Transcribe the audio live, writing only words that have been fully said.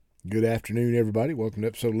Good afternoon, everybody. Welcome to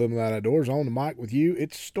episode of Living Light Outdoors. On the mic with you,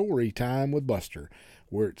 it's story time with Buster.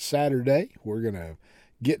 It's Saturday. We're going to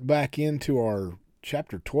get back into our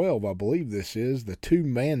chapter 12, I believe this is, the two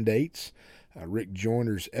mandates, Rick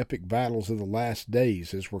Joyner's epic battles of the last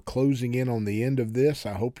days. As we're closing in on the end of this,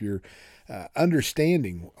 I hope you're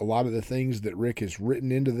understanding a lot of the things that Rick has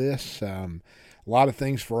written into this. A lot of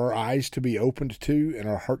things for our eyes to be opened to and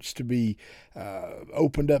our hearts to be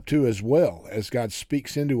opened up to as well as God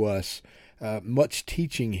speaks into us. Much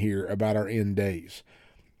teaching here about our end days.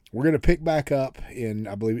 We're going to pick back up in,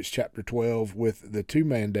 I believe it's chapter 12, with the two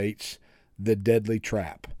mandates, the deadly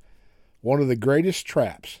trap. One of the greatest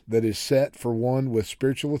traps that is set for one with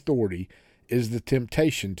spiritual authority is the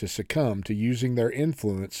temptation to succumb to using their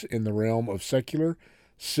influence in the realm of secular,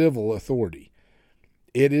 civil authority.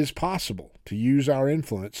 It is possible to use our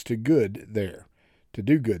influence to do good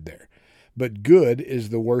there. But good is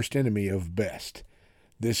the worst enemy of best.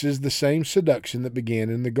 This is the same seduction that began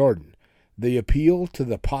in the garden. The appeal to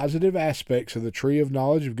the positive aspects of the tree of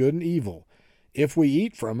knowledge of good and evil. If we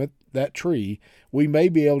eat from it, that tree, we may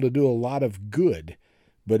be able to do a lot of good,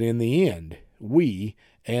 but in the end, we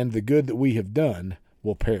and the good that we have done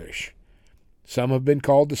will perish. Some have been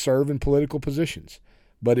called to serve in political positions,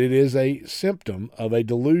 but it is a symptom of a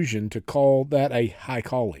delusion to call that a high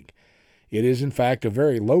calling. It is, in fact, a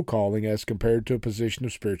very low calling as compared to a position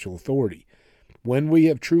of spiritual authority. When we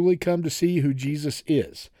have truly come to see who Jesus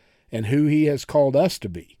is and who he has called us to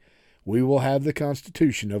be, we will have the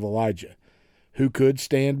constitution of Elijah, who could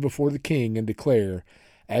stand before the king and declare,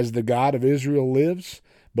 "As the God of Israel lives,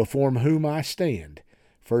 before whom I stand."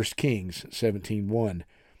 1 Kings 17:1.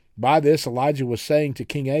 By this, Elijah was saying to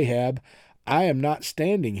King Ahab, "I am not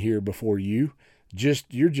standing here before you.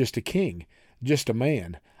 You're just a king, just a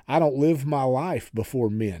man. I don't live my life before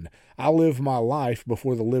men. I live my life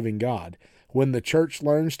before the living God. When the church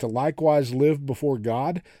learns to likewise live before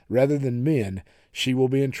God rather than men, she will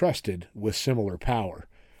be entrusted with similar power."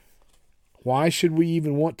 Why should we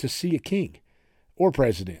even want to see a king or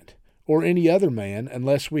president or any other man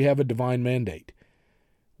unless we have a divine mandate?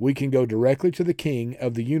 We can go directly to the king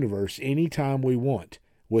of the universe any time we want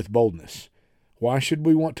with boldness. Why should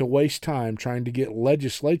we want to waste time trying to get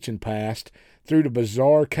legislation passed through the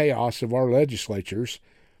bizarre chaos of our legislatures?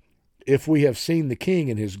 If we have seen the king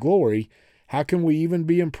in his glory, how can we even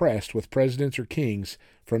be impressed with presidents or kings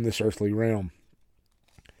from this earthly realm?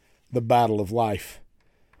 The battle of life.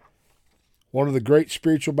 One of the great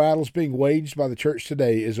spiritual battles being waged by the church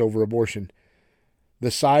today is over abortion.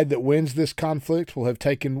 The side that wins this conflict will have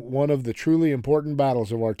taken one of the truly important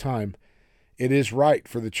battles of our time. It is right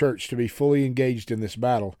for the church to be fully engaged in this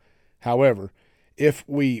battle. However, if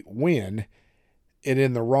we win it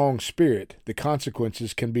in the wrong spirit, the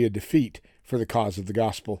consequences can be a defeat for the cause of the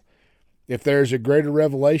gospel. If there is a greater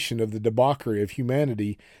revelation of the debauchery of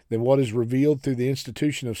humanity than what is revealed through the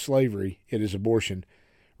institution of slavery, it is abortion.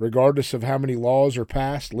 Regardless of how many laws are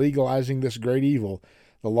passed legalizing this great evil,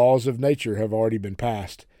 the laws of nature have already been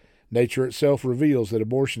passed. Nature itself reveals that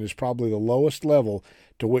abortion is probably the lowest level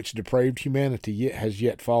to which depraved humanity has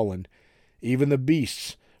yet fallen. Even the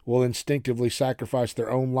beasts will instinctively sacrifice their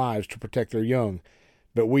own lives to protect their young,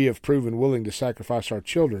 but we have proven willing to sacrifice our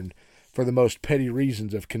children for the most petty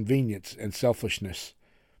reasons of convenience and selfishness.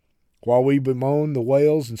 While we bemoan the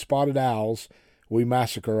whales and spotted owls, we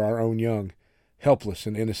massacre our own young, helpless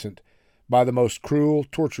and innocent, by the most cruel,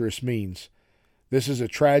 torturous means. This is a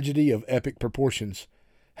tragedy of epic proportions.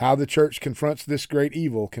 How the church confronts this great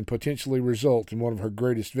evil can potentially result in one of her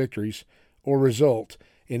greatest victories, or result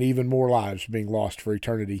in even more lives being lost for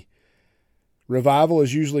eternity. Revival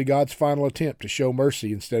is usually God's final attempt to show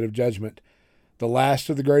mercy instead of judgment. The last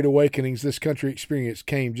of the great awakenings this country experienced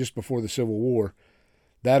came just before the Civil War.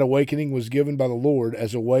 That awakening was given by the Lord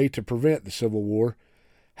as a way to prevent the Civil War.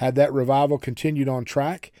 Had that revival continued on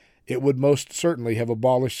track, it would most certainly have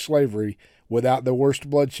abolished slavery without the worst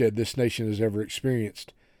bloodshed this nation has ever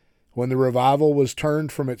experienced. When the revival was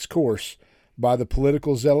turned from its course by the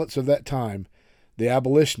political zealots of that time, the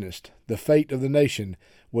abolitionist, the fate of the nation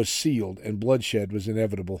was sealed and bloodshed was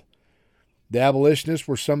inevitable. The abolitionists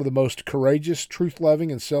were some of the most courageous,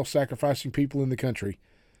 truth-loving, and self-sacrificing people in the country.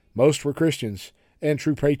 Most were Christians and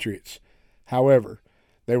true patriots. However,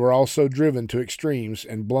 they were also driven to extremes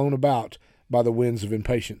and blown about by the winds of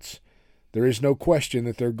impatience. There is no question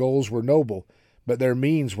that their goals were noble, but their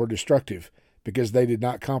means were destructive, because they did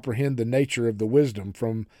not comprehend the nature of the wisdom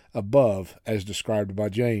from above as described by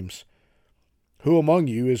James. Who among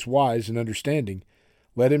you is wise and understanding?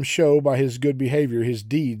 Let him show by his good behavior his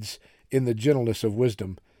deeds in the gentleness of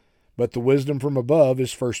wisdom. But the wisdom from above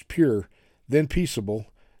is first pure, then peaceable,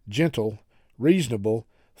 gentle, reasonable,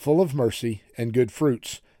 full of mercy and good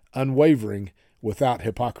fruits, unwavering, without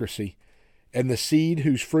hypocrisy. And the seed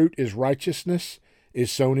whose fruit is righteousness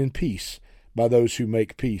is sown in peace by those who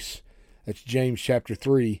make peace. That's James chapter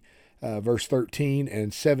 3, verse 13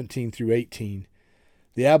 and 17 through 18.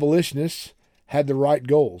 The abolitionists had the right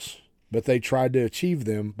goals, but they tried to achieve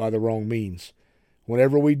them by the wrong means.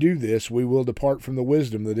 Whenever we do this, we will depart from the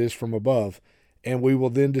wisdom that is from above, and we will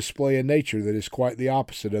then display a nature that is quite the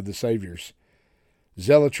opposite of the Savior's.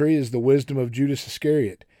 Zealotry is the wisdom of Judas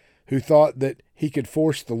Iscariot, who thought that he could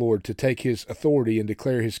force the Lord to take his authority and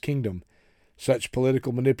declare his kingdom. Such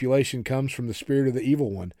political manipulation comes from the spirit of the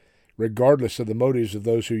evil one, regardless of the motives of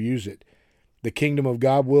those who use it. The kingdom of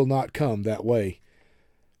God will not come that way.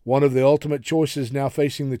 One of the ultimate choices now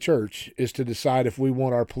facing the church is to decide if we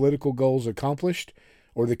want our political goals accomplished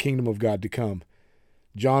or the kingdom of God to come.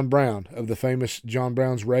 John Brown, of the famous John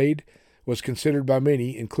Brown's Raid, was considered by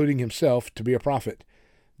many, including himself, to be a prophet.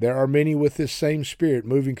 There are many with this same spirit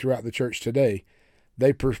moving throughout the church today.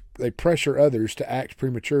 They pressure others to act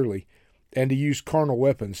prematurely and to use carnal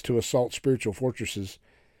weapons to assault spiritual fortresses.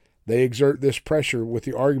 They exert this pressure with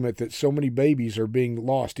the argument that so many babies are being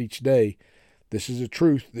lost each day. This is a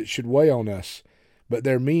truth that should weigh on us, but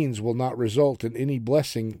their means will not result in any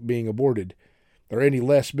blessing being aborted, or any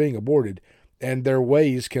less being aborted, and their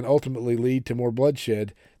ways can ultimately lead to more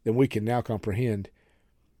bloodshed than we can now comprehend.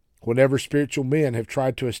 Whenever spiritual men have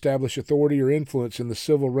tried to establish authority or influence in the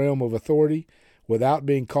civil realm of authority without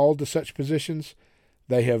being called to such positions,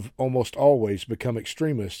 they have almost always become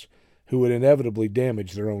extremists who would inevitably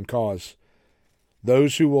damage their own cause.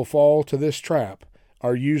 Those who will fall to this trap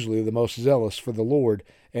are usually the most zealous for the Lord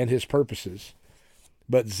and his purposes.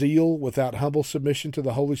 But zeal without humble submission to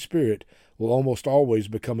the Holy Spirit will almost always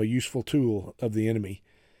become a useful tool of the enemy.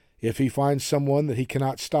 If he finds someone that he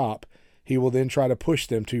cannot stop, he will then try to push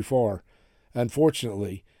them too far.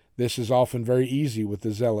 Unfortunately, this is often very easy with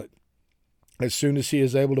the zealot. As soon as he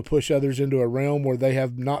is able to push others into a realm where they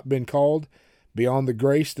have not been called, beyond the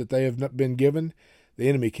grace that they have not been given, the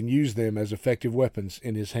enemy can use them as effective weapons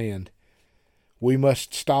in his hand. We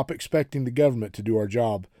must stop expecting the government to do our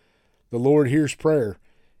job. The Lord hears prayer,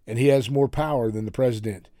 and he has more power than the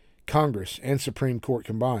President, Congress, and Supreme Court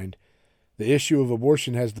combined. The issue of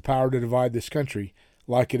abortion has the power to divide this country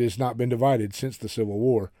like it has not been divided since the Civil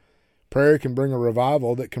War. Prayer can bring a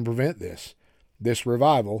revival that can prevent this. This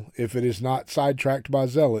revival, if it is not sidetracked by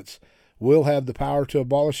zealots, will have the power to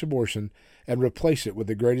abolish abortion and replace it with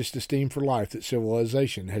the greatest esteem for life that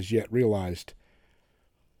civilization has yet realized.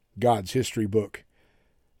 God's history book.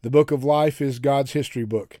 The book of life is God's history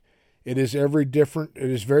book. It is very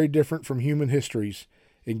different from human histories.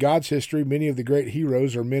 In God's history, many of the great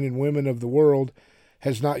heroes or men and women of the world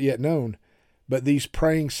has not yet known, but these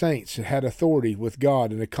praying saints had authority with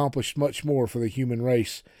God and accomplished much more for the human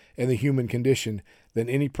race and the human condition than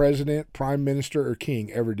any president, prime minister, or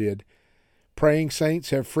king ever did. Praying saints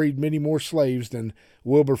have freed many more slaves than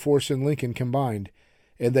Wilberforce and Lincoln combined,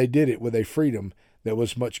 and they did it with a freedom that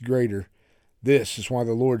was much greater. This is why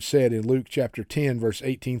the Lord said in Luke chapter 10, verse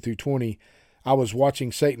 18 through 20, I was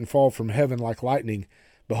watching Satan fall from heaven like lightning.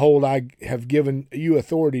 Behold, I have given you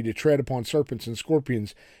authority to tread upon serpents and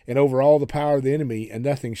scorpions, and over all the power of the enemy, and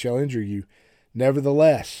nothing shall injure you.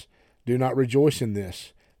 Nevertheless, do not rejoice in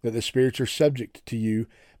this, that the spirits are subject to you,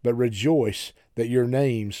 but rejoice that your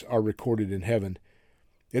names are recorded in heaven.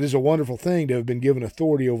 It is a wonderful thing to have been given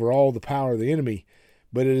authority over all the power of the enemy,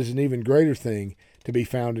 but it is an even greater thing to be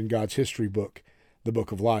found in God's history book, the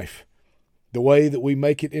book of life. The way that we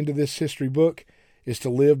make it into this history book is to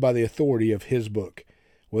live by the authority of his book,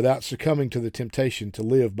 without succumbing to the temptation to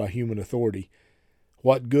live by human authority.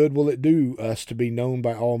 What good will it do us to be known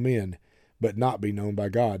by all men, but not be known by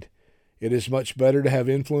God? It is much better to have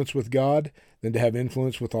influence with God than to have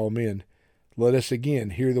influence with all men. Let us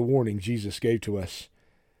again hear the warning Jesus gave to us.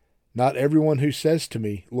 Not everyone who says to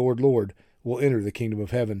me, Lord, Lord, will enter the kingdom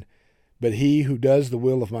of heaven, but he who does the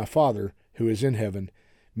will of my Father who is in heaven.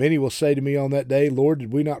 Many will say to me on that day, Lord,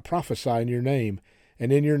 did we not prophesy in your name,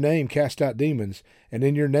 and in your name cast out demons, and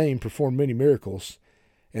in your name perform many miracles?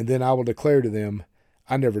 And then I will declare to them,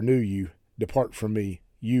 I never knew you. Depart from me,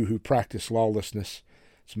 you who practice lawlessness.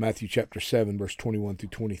 It's Matthew chapter 7, verse 21 through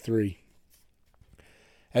 23.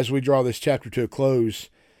 As we draw this chapter to a close,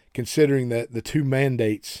 considering that the two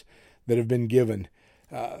mandates that have been given,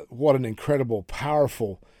 what an incredible,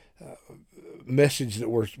 powerful message that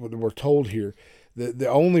we're told here. The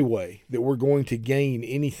only way that we're going to gain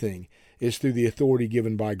anything is through the authority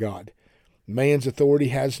given by God. Man's authority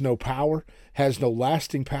has no power, has no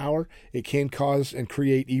lasting power. It can cause and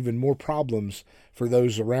create even more problems for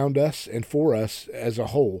those around us and for us as a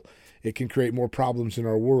whole. It can create more problems in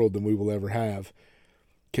our world than we will ever have.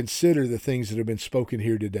 Consider the things that have been spoken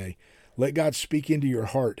here today. Let God speak into your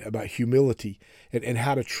heart about humility and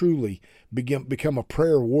how to truly become a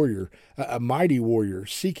prayer warrior, a mighty warrior,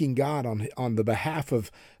 seeking God on the behalf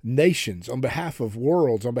of nations, on behalf of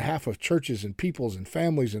worlds, on behalf of churches and peoples and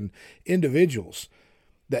families and individuals.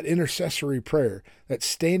 That intercessory prayer, that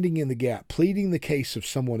standing in the gap, pleading the case of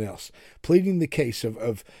someone else, pleading the case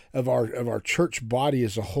of our church body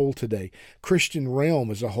as a whole today, Christian realm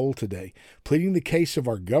as a whole today, pleading the case of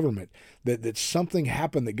our government, that something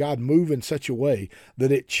happened, that God move in such a way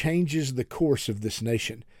that it changes the course of this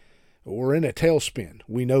nation. We're in a tailspin.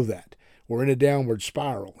 We know that. We're in a downward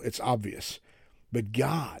spiral. It's obvious. But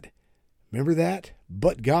God, remember that?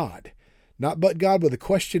 But God. Not but God with a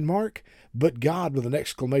question mark, but God with an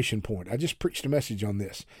exclamation point. I just preached a message on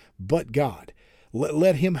this. But God.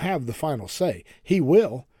 Let him have the final say. He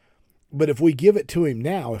will. But if we give it to him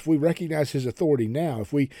now, if we recognize his authority now,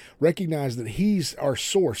 if we recognize that he's our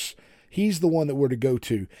source, he's the one that we're to go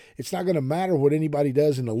to, it's not going to matter what anybody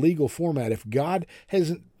does in a legal format. If God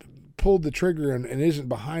hasn't pulled the trigger and isn't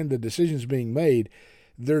behind the decisions being made,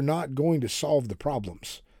 they're not going to solve the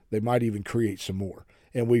problems. They might even create some more.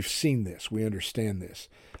 And we've seen this. We understand this.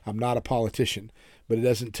 I'm not a politician, but it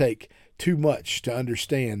doesn't take too much to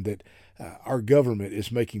understand that our government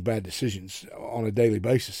is making bad decisions on a daily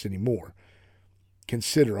basis anymore.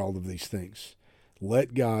 Consider all of these things.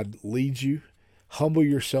 Let God lead you. Humble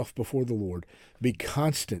yourself before the Lord. Be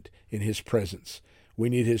constant in his presence. We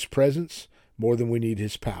need his presence more than we need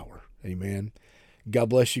his power. Amen. God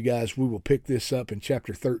bless you guys. We will pick this up in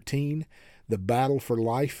chapter 13, the battle for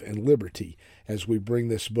life and liberty, as we bring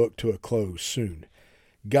this book to a close soon.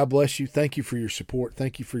 God bless you. Thank you for your support.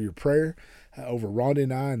 Thank you for your prayer over Rhonda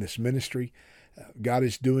and I in this ministry. God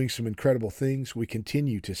is doing some incredible things. We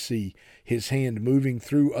continue to see his hand moving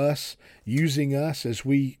through us, using us as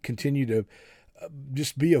we continue to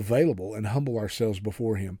just be available and humble ourselves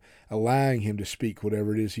before him, allowing him to speak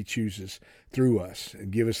whatever it is he chooses through us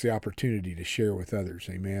and give us the opportunity to share with others.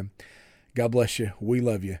 Amen. God bless you. We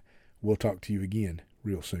love you. We'll talk to you again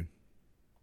real soon.